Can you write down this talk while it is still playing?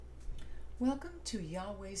Welcome to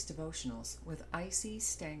Yahweh's Devotionals with Icy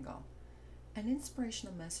Stengel, an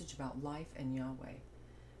inspirational message about life and Yahweh.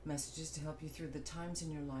 Messages to help you through the times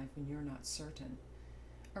in your life when you're not certain.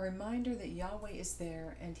 A reminder that Yahweh is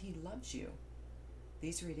there and He loves you.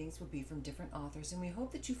 These readings will be from different authors, and we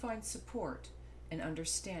hope that you find support and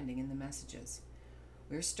understanding in the messages.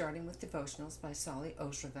 We're starting with Devotionals by Sally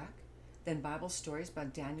Osravec, then Bible Stories by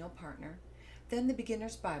Daniel Partner, then The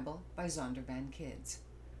Beginner's Bible by Zondervan Kids.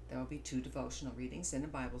 There will be 2 devotional readings, then a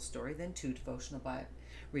Bible story, then 2 devotional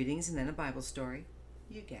readings, and then a Bible story.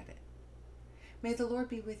 You get it. May the Lord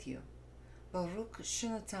be with you. Baruch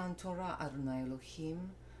Shenatan Torah Adonai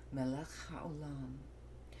Elohim Melech HaOlam.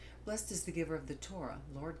 Blessed is the giver of the Torah,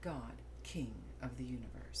 Lord God, King of the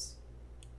universe.